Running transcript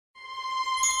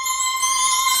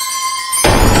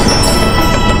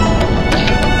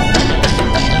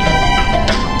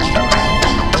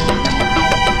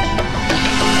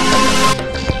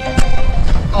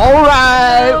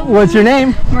What's your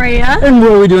name? Maria. And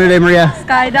what are we doing today, Maria?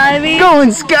 Skydiving. Going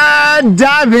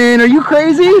skydiving. Are you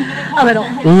crazy? A little.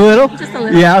 A little? Just a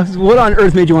little. Yeah. What on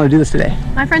earth made you want to do this today?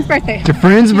 My friend's birthday. Your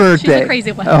friend's birthday. She's a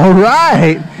crazy one. All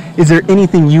right. Is there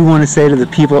anything you want to say to the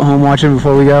people at home watching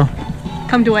before we go?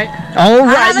 Come do it. All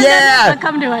right, yeah.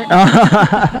 Come do it.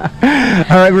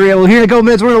 All right, Maria. Well, here in a couple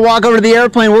minutes, we're going to walk over to the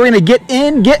airplane. We're going to get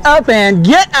in, get up, and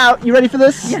get out. You ready for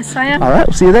this? Yes, I am. All right,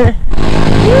 we'll see you there.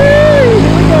 Woo,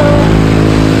 here we go.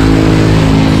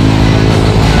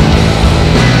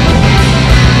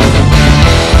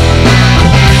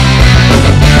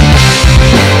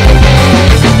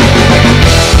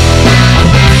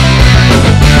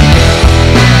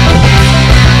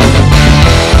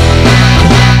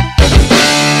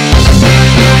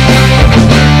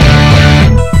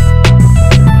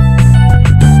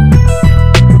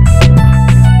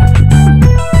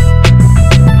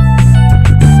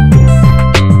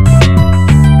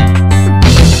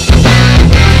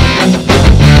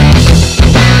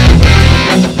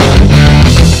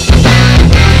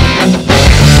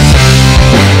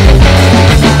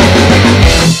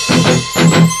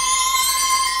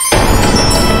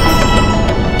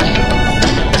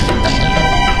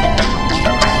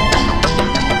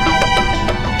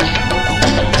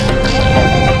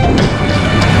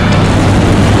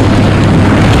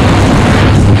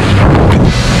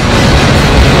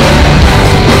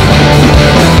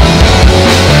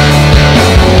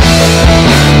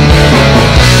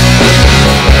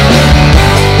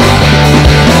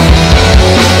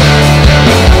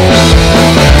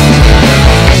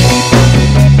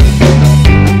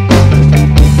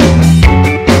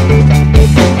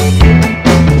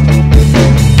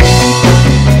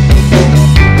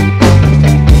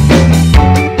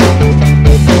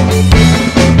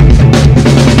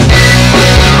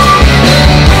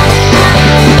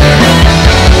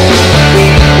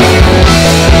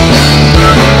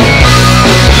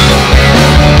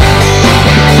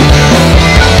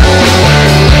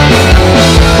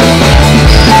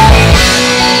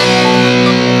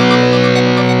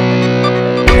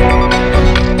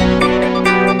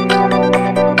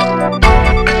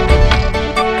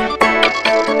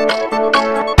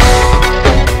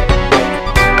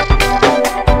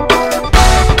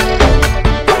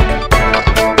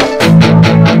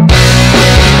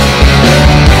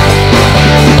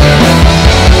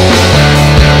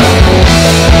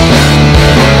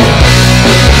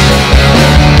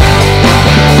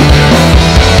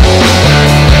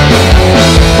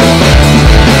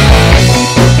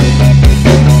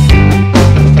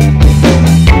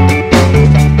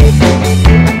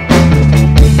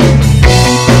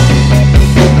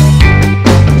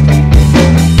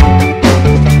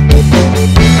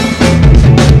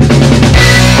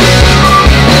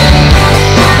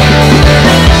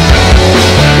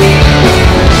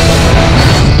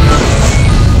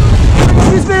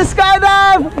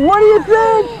 What do you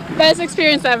think? Best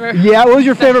experience ever. Yeah, what was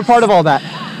your favorite part of all that?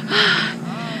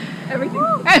 Everything.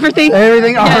 Everything.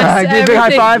 Everything? All yes, right. Give a big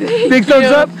high five. Big thumbs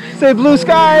up. Say blue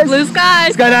skies. Blue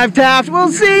skies. Skydive Taft.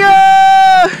 We'll see you.